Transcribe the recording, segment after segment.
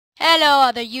Hello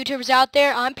other YouTubers out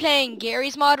there. I'm playing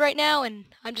Garry's mod right now and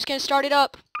I'm just gonna start it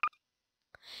up.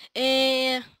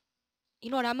 And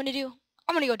you know what I'm gonna do?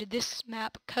 I'm gonna go to this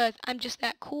map cause I'm just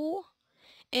that cool.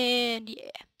 And yeah,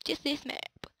 just this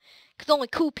map. Cause only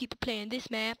cool people play in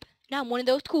this map. And I'm one of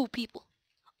those cool people.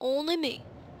 Only me.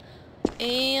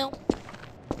 And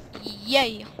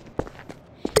yeah.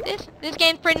 This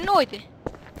game's pretty noisy.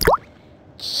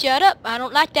 Shut up. I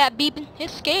don't like that beeping.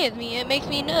 It scares me. It makes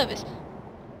me nervous.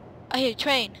 I hear a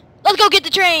train. Let's go get the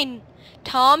train!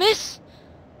 Thomas?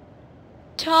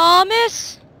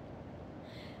 Thomas?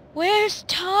 Where's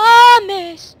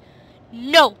Thomas?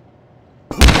 No!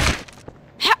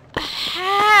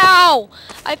 How?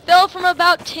 I fell from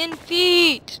about 10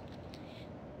 feet.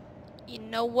 You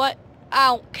know what? I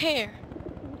don't care.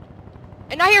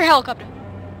 And I hear a helicopter.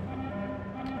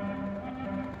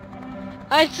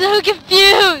 I'm so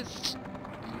confused!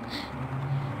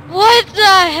 What the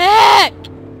heck?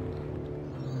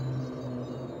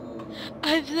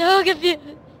 I'm so confused.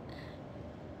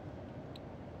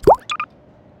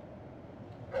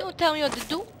 Don't tell me what to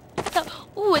do.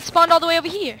 Ooh, it spawned all the way over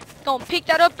here. Gonna pick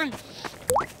that up and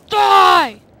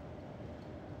die!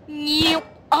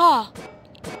 Ah,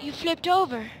 you flipped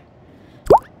over.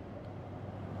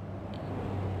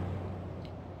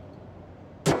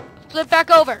 Flip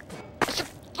back over.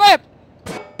 Flip!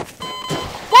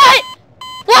 What?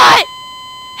 What?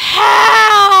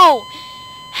 How?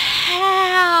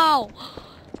 How?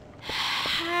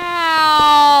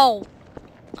 How?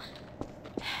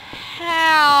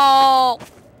 How?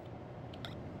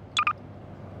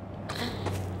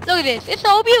 Look at this. It's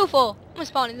so beautiful. I'm gonna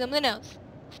spawn in something else.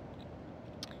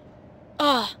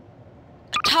 A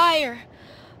tire.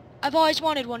 I've always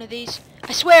wanted one of these.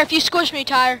 I swear if you squish me,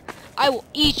 tire, I will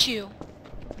eat you.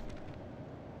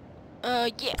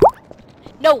 Yeah.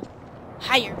 No.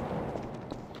 Higher.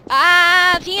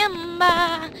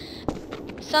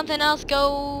 Something else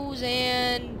goes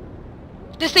and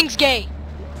this thing's gay.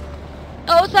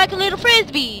 Oh, it's like a little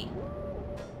frisbee.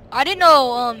 I didn't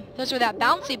know those were that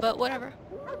bouncy, but whatever.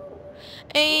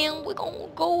 And we're gonna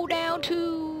go down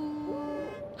to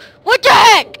what the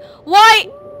heck? Why?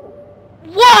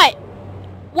 What?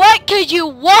 What could you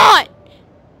want?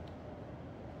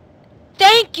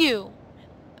 Thank you.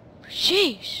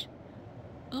 Sheesh.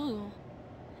 Ooh.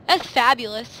 That's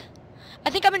fabulous. I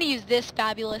think I'm gonna use this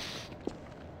fabulous.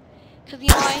 Cause you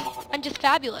know I'm just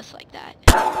fabulous like that.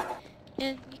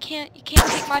 And you can't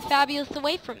take my fabulous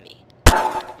away from me.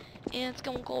 And it's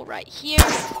gonna go right here.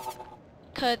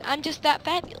 Cause I'm just that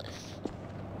fabulous.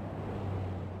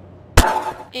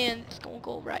 And it's gonna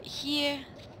go right here.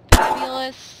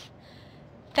 Fabulous.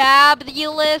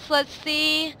 Fabulous, let's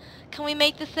see. Can we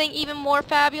make this thing even more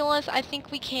fabulous? I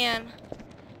think we can.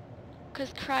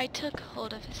 Cause Cry took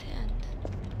hold of his hand.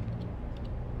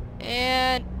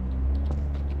 And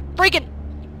freaking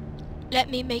let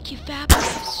me make you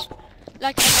fabulous.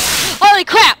 Like holy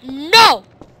crap! No!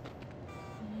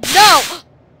 No!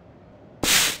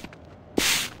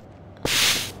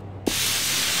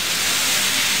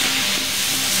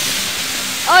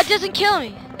 Oh, it doesn't kill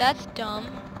me. That's dumb.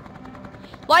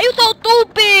 Why are you so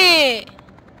stupid?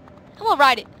 I'm gonna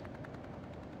ride it.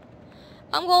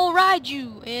 I'm gonna ride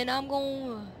you, and I'm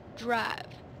gonna drive.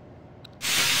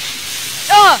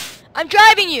 I'm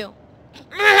driving you.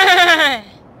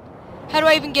 How do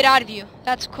I even get out of you?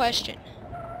 That's a question.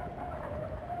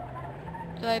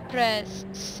 Do I press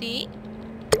C?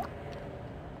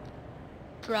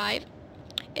 Drive.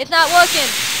 It's not working.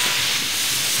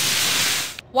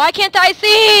 Why can't I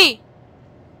see?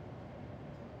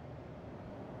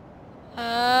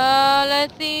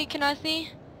 Let's see. Can I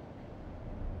see?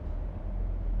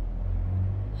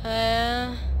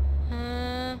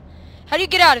 How do you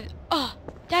get out of it? Oh,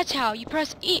 that's how. You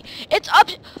press E. It's up.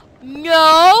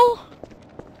 No.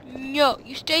 No,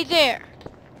 you stay there.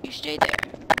 You stay there.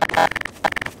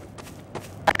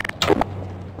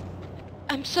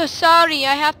 I'm so sorry.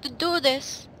 I have to do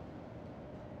this.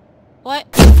 What?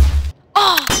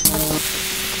 Oh!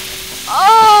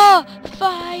 Oh!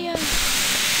 Fire!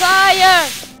 Fire!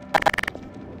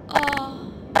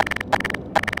 Oh.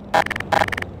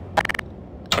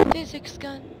 Physics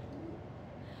gun.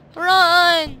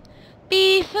 Run!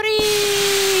 Be free!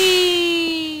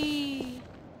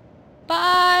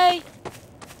 Bye!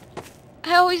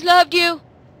 I always loved you.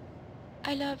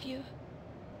 I love you.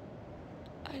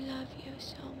 I love you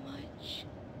so much.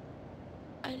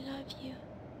 I love you.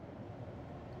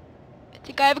 I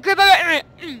think I have a grip on it.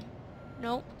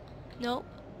 Nope. Nope.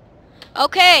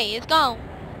 Okay, it's gone.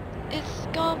 It's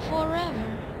gone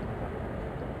forever.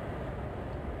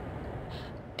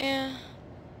 And,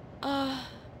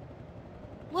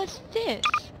 what's this?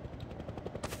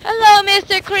 Hello,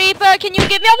 Mr. Creeper. Can you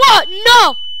give me a what?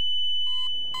 No!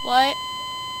 What?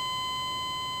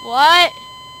 What?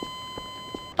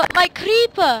 But my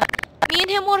Creeper. Me and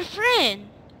him were friends.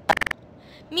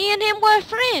 Me and him were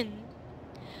friends.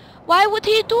 Why would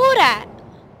he do that?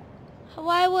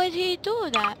 Why would he do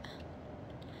that?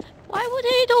 Why would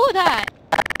he do that?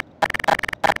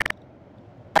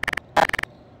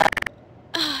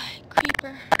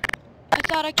 Creeper. I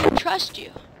thought I could trust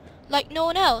you. Like no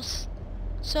one else.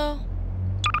 So,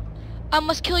 I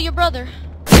must kill your brother.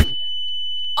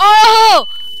 Oh!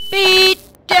 Beat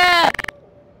that!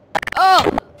 Oh!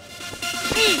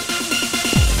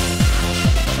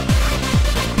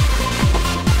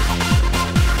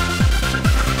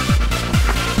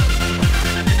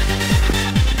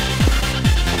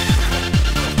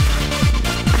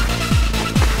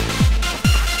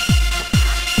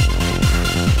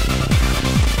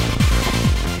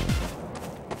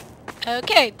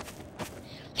 Okay,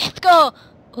 let's go.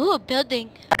 Ooh, a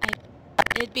building.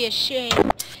 It'd be a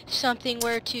shame if something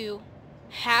were to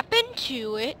happen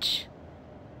to it.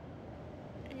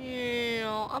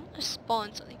 No, I'm gonna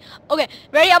spawn something. Okay,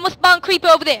 ready? I'm gonna spawn creeper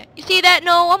over there. You see that?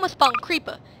 No, I'm gonna spawn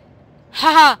creeper.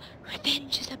 Haha,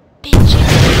 revenge is a bitch.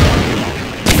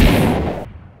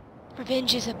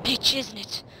 Revenge is a bitch, isn't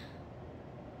it?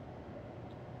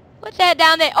 What's that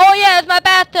down there? Oh yeah, it's my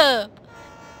bathtub.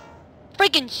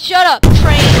 Freaking shut up,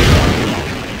 train!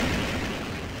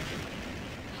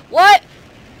 What?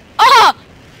 Ah!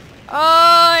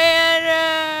 Oh, yeah.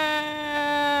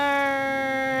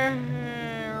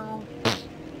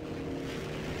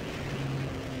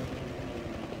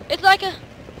 It's like a...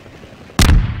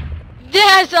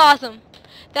 That's awesome.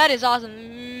 That is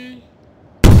awesome.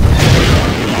 Come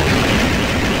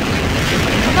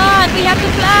on, we have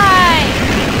to fly!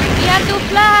 We have to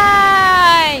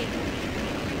fly!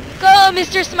 Go,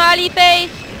 Mr. Smiley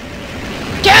Face!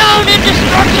 Down in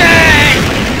destruction!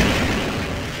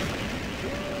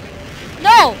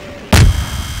 No!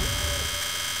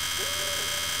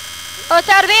 Oh, it's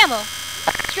out of ammo.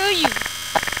 Screw you.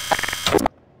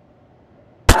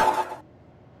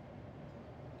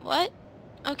 What?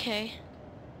 Okay.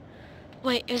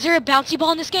 Wait, is there a bouncy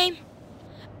ball in this game?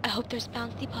 I hope there's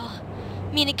bouncy ball.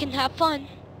 I mean, it can have fun.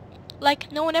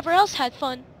 Like no one ever else had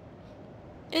fun.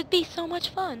 It'd be so much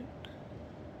fun.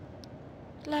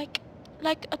 Like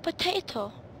a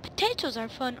potato. Potatoes are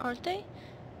fun, aren't they?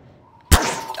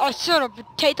 Oh, sure,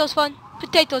 potatoes fun?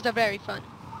 Potatoes are very fun.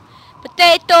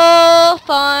 Potato,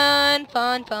 fun,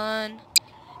 fun, fun.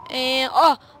 And,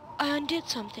 oh, I undid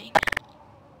something.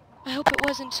 I hope it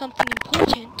wasn't something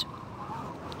important.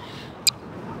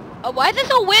 Oh, why is it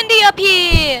so windy up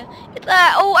here? It's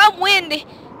oh, I'm windy.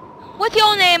 What's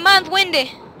your name? Mine's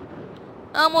Windy.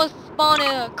 I almost spawned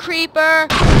a creeper.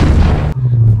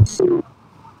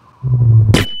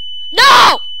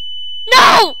 No!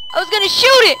 No! I was gonna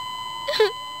shoot it!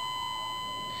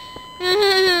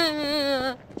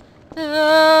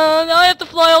 Now I have to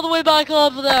fly all the way back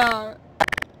up there.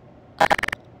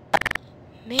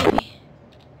 Maybe.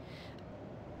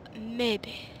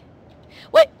 Maybe.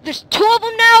 Wait, there's two of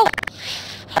them now?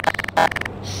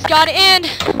 This has gotta end.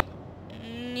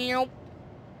 Boing.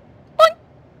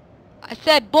 I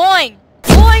said boing.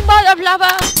 Boing, mother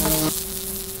lover.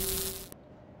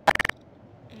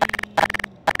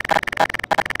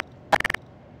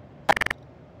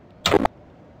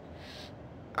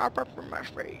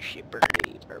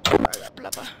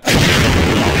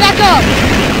 Back up!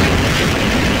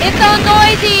 It's so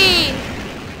noisy!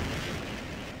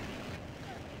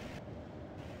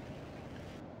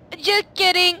 Just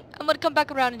kidding. I'm gonna come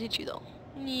back around and hit you though.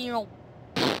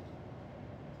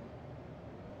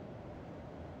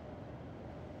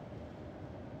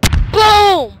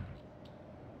 Boom!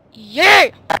 Yeah!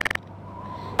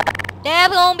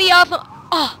 That's gonna be awesome.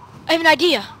 Oh, I have an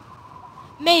idea.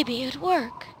 Maybe it'd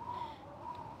work.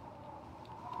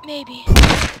 Maybe.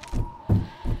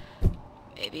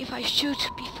 Maybe if I shoot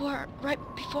right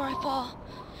before I fall.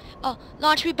 Oh,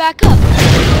 launch me back up.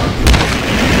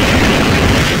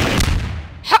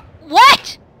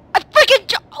 What? I freaking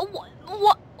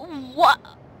what?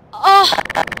 Oh,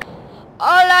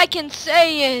 all I can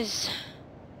say is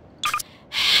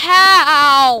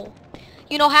how?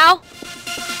 You know how?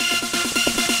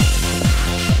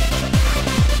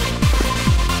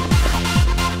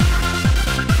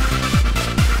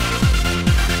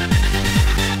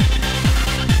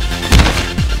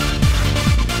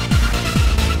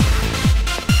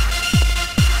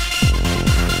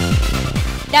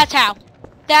 That's how.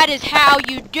 That is how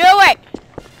you do it.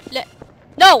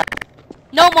 No.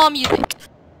 No more music.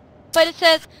 But it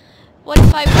says, what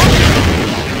if I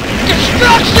want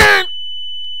destruction?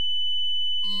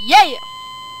 Yeah!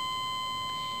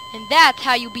 And that's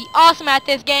how you be awesome at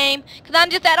this game, because I'm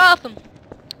just that awesome.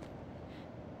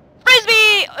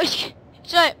 Frisbee!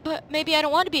 But maybe I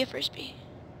don't want to be a Frisbee.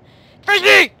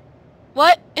 Frisbee!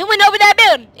 What? It went over that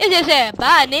building. It just said,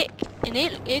 bye, Nick. And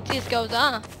it just goes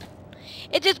on.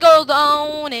 It just goes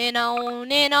on and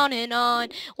on and on and on.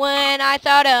 When I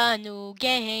start a new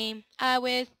game, I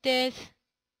wish this.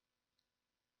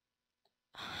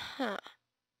 Huh.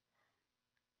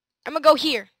 I'm gonna go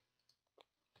here.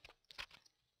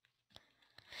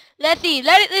 Let's see.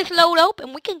 Let this load up,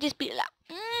 and we can just be like,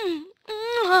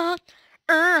 oh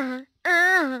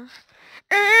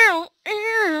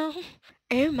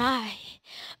my.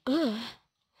 Ugh.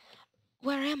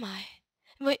 Where am I?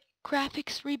 Wait,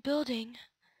 graphics rebuilding.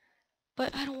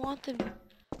 But I don't want them.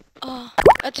 Oh,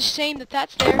 that's a shame that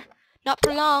that's there. Not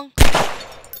for long.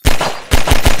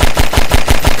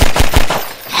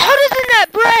 How doesn't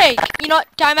that break? You know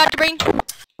what? Time out to bring.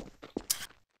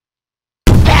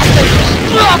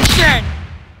 Destruction!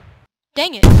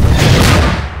 Dang it.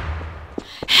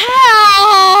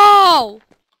 How?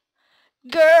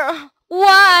 Girl,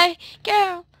 why?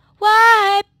 Girl,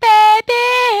 why,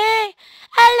 baby?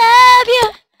 I love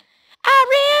you. I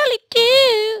really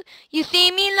do. You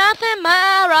see me lost in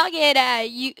my rocket at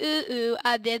you.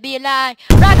 I'd just be like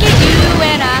rocking you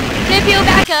and I flip you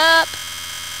back up.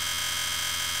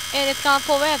 And it's gone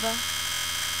forever.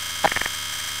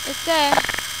 It's there.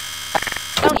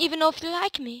 I don't even know if you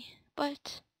like me.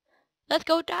 But let's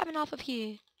go diving off of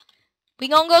here. We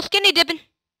gonna go skinny dipping.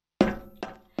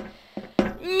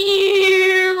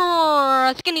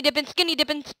 Skinny dipping, skinny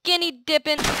dipping, skinny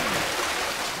dipping.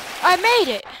 I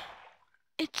made it.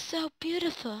 It's so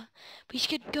beautiful. We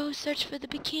should go search for the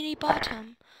bikini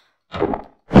bottom.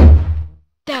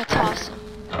 That's awesome.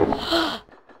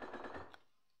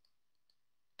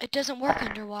 It doesn't work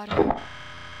underwater.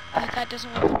 That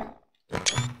doesn't work under.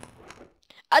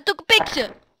 I took a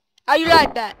picture. How you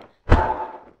like that?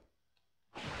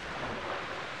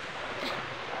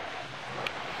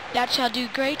 That shall do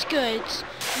great goods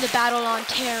in the battle on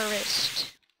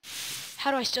terrorists.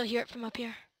 How do I still hear it from up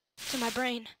here? It's in my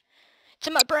brain. It's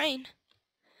in my brain.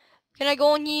 Can I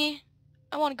go in here?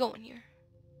 I want to go in here.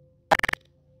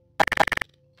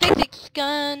 Physics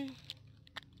gun.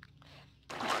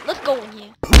 Let's go in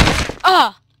here.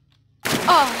 Ah!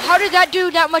 How did that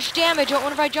do that much damage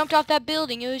whenever I jumped off that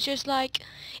building? It was just like,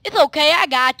 it's okay, I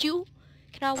got you.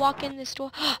 Can I walk in this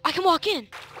door? I can walk in.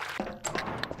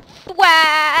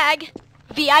 Swag!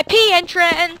 VIP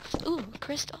entrance! Ooh,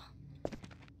 crystal.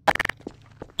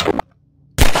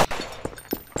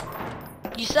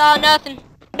 You saw nothing.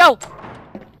 No!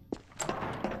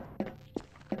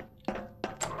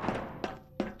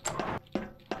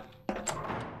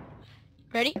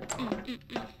 Ready?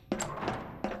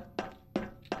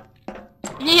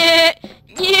 Yeah,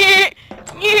 yeah,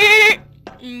 yeah,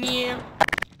 yeah.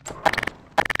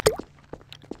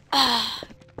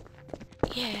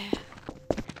 Yeah.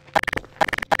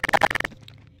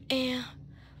 And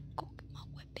go get my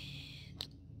weapons.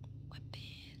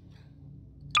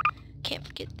 Can't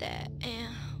forget that.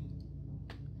 And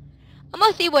I'm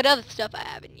gonna see what other stuff I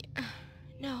have in here.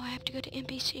 No, I have to go to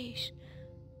NPCs.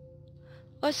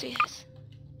 Let's see this.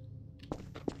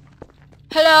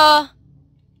 Hello.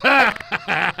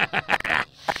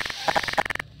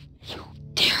 You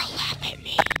dare laugh at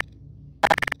me?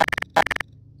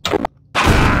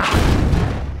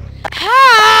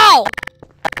 How?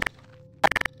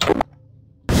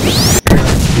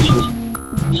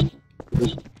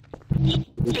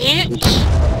 Bitch.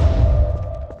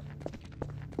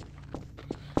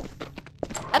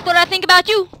 That's what I think about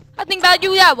you. I think about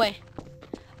you that way.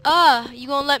 You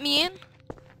gonna let me in?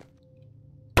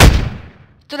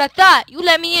 That's what I thought. You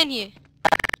let me in here.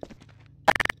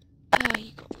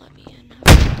 You gonna let me in?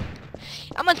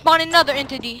 I'm gonna spawn another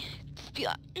entity. Be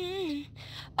like,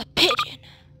 a pigeon.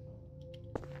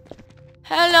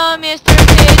 Hello, Mr.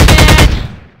 Pigeon.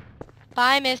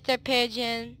 Bye, Mr.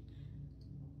 Pigeon.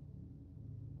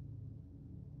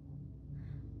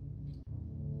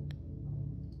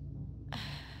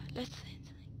 Let's see.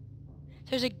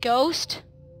 There's a ghost.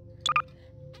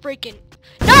 Freaking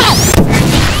no!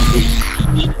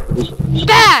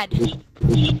 Bad!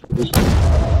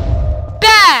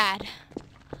 Bad!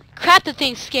 Crap, the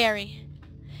thing's scary.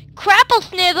 Crapple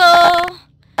snivel!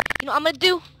 You know what I'm gonna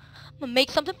do? I'm gonna make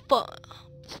something fun.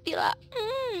 Just be like,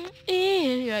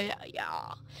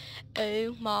 yeah.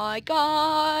 Oh my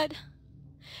god.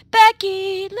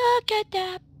 Becky, look at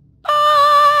that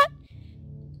butt!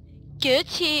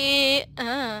 Gucci.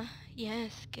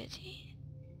 Yes, Gucci.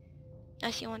 I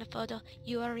see you on the photo.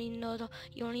 You already know though.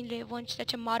 You only live once.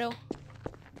 That's your motto.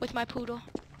 With my poodle.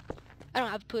 I don't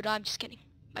have a poodle. I'm just kidding.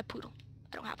 My poodle.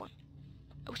 I don't have one.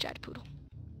 I wish I had a poodle.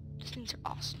 These things are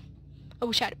awesome. I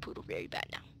wish I had a poodle very bad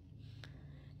now.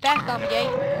 Fast on me, Jay.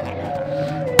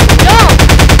 No!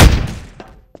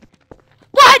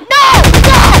 What? No!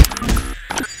 No!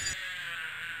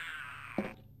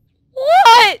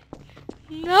 What?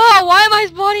 No! Why am I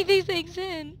spawning these things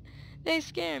in? They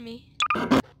scare me.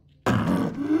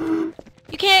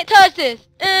 You can't touch this.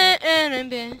 Hey,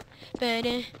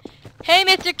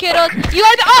 Mr. Kittles. You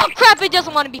gotta be— oh, crap! It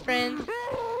doesn't want to be friends.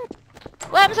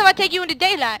 What happens if I take you into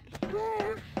daylight?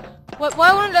 What?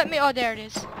 Why won't it let me? Oh, there it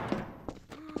is.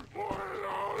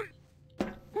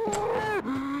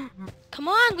 Come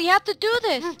on, we have to do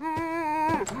this.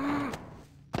 Oh,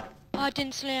 I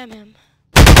didn't slam him.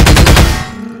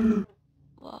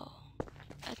 Whoa,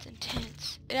 that's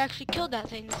intense. It actually killed that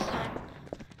thing this time.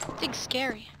 That thing's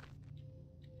scary.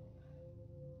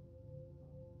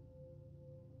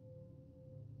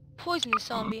 Poisonous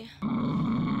zombie.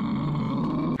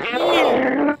 Oh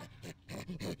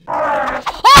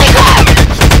my god!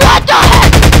 What the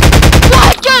heck?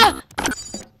 What the?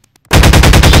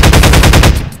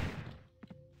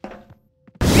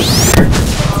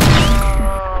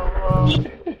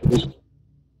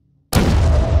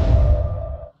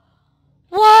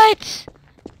 What?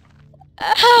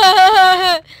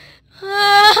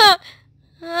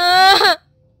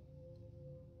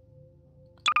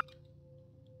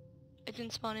 It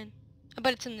didn't spawn in. I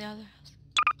bet it's in the other house.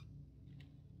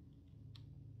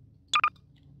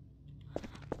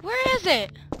 Where is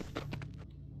it?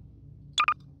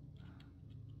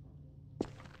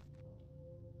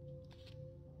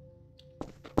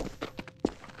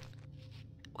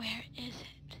 Where is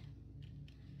it?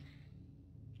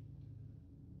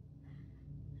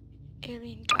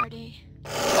 Alien Garry.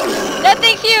 That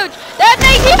thing's huge! That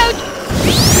thing's huge!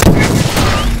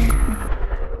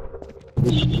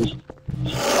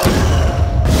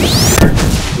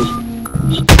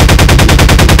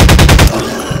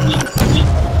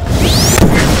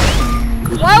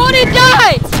 Why won't it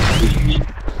die?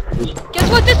 Guess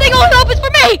what? This thing only opens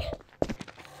for me!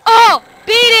 Oh!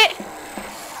 Beat it!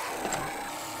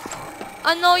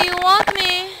 I know you want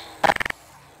me.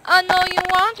 I know you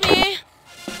want me.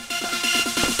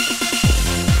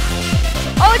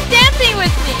 Oh, it's dancing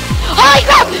with me! Holy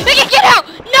crap! Make it get out!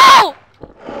 No!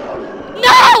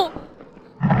 No!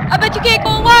 I bet you can't go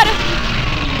in water.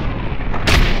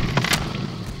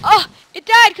 Oh, it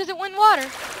died because it went in water.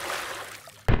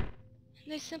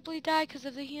 They simply die because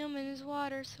of the human's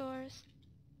water source.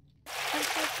 I'm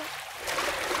so sorry.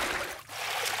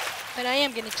 But I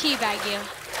am gonna teabag you.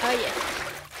 Oh yeah.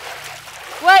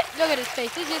 What? Look at his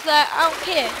face. He's just like, I don't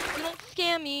care. You don't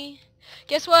scare me.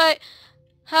 Guess what?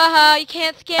 Haha, you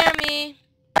can't scare me.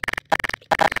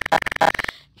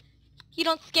 You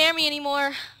don't scare me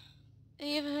anymore.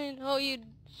 Even though you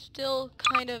still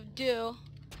kind of do.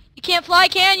 You can't fly,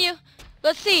 can you?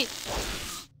 Let's see.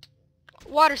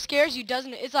 Water scares you,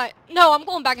 doesn't it? It's like, no, I'm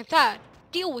going back inside.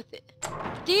 Deal with it.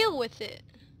 Deal with it.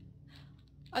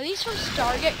 Are these from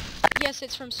Stargate? Yes,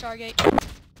 it's from Stargate.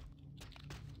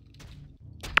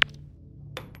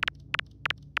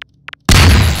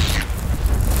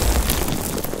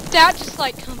 That just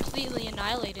like completely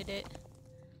annihilated it.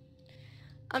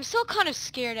 I'm still kind of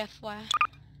scared, FYI.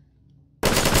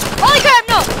 Holy crap,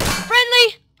 no!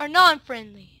 Friendly or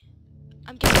non-friendly?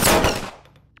 I'm getting scared.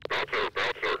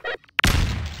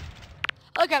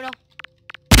 Holy crap, no.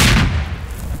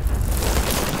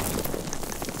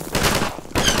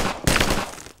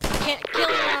 Can't kill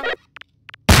me now.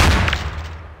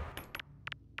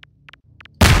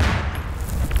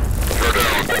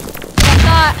 I'm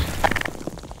not.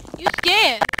 You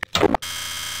scared.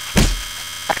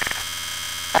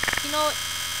 You know what?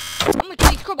 I'm gonna kill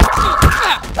these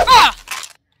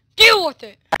crowbars. Deal with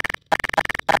it.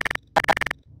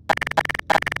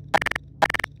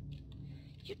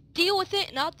 You deal with it,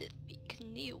 and I'll just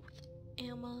can deal with it.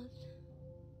 Animals.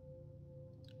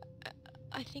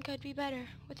 I think I'd be better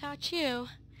without you.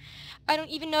 I don't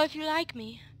even know if you like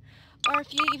me, or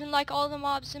if you even like all the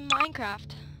mobs in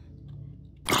Minecraft.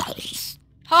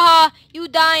 Haha, you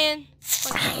dying.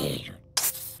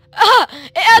 Ah,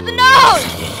 it has a nose!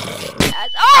 It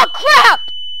has— oh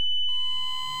crap!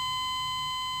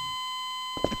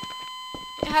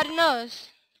 It had a nose,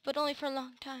 but only for a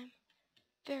long time.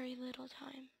 Very little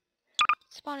time.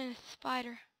 Spawning a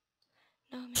spider.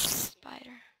 No, Mr.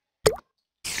 Spider.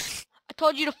 I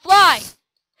told you to fly!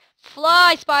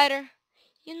 Fly, spider!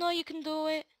 You know you can do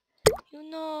it. You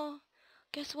know.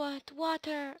 Guess what?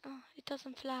 Water. Oh, it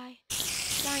doesn't fly.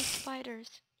 Flying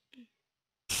spiders.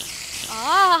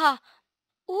 Ah!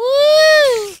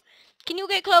 Ooh! Can you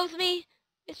get close to me?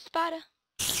 It's a spider.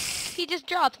 He just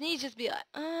drops and he's just be like,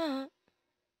 I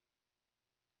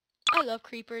love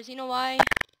creepers. You know why?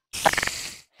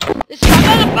 This is my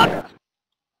motherfucker!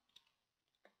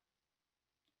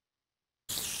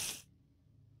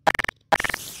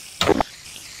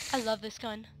 I love this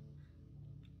gun.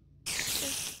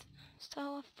 Just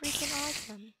so freaking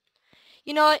awesome.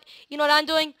 You know what? You know what I'm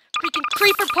doing? Freaking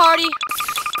creeper party!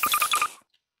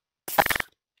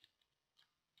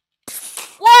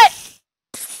 What?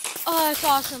 Oh, that's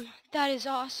awesome. That is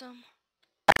awesome.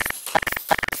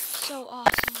 So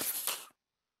awesome.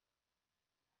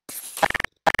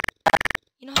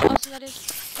 You know how awesome that is?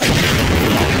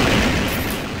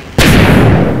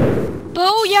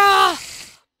 Booyah!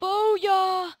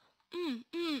 Booyah!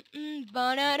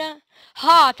 Banana.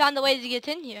 Ha! I found the way to get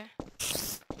in here.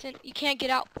 You can't get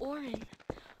out or in.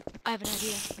 I have an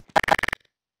idea.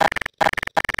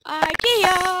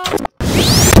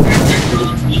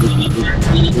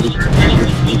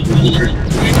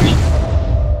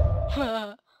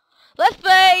 Let's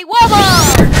play Wobble!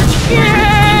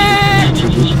 Yeah!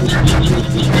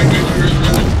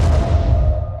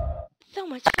 So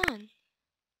much fun.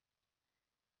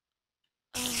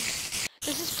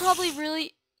 This is probably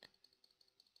really...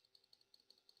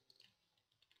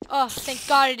 Oh, thank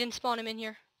God I didn't spawn him in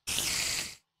here. I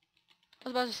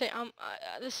was about to say,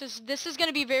 this is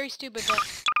gonna be very stupid, but...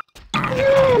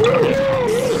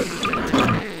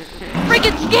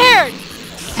 Freaking scared!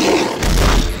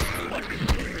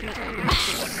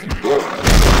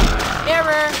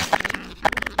 Error!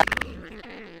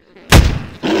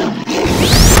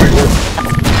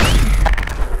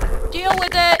 Deal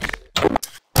with it!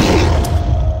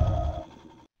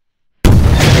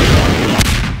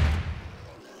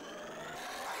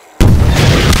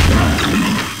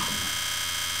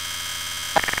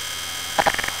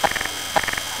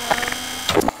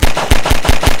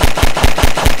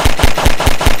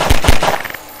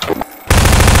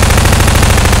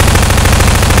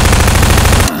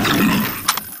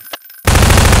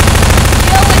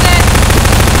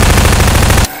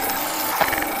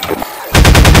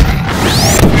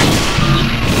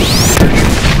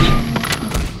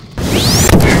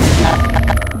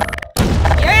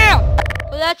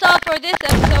 That's all for this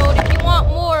episode. If you want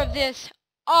more of this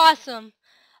awesome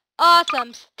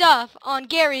stuff on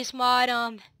Garry's mod,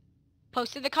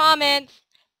 post in the comments.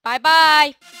 Bye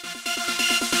bye.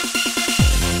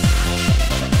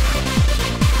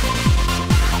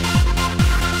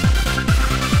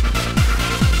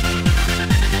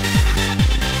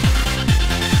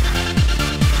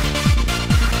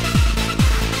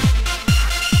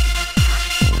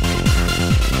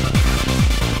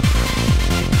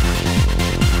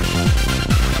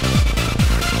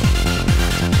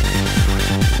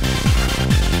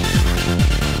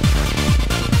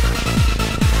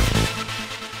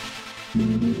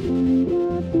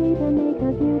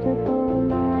 Beautiful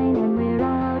line, and we're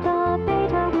out of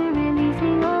beta, we're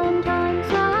releasing on time.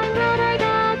 So I'm glad I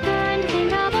got burned.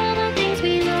 Think of all the things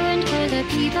we learned for the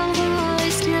people.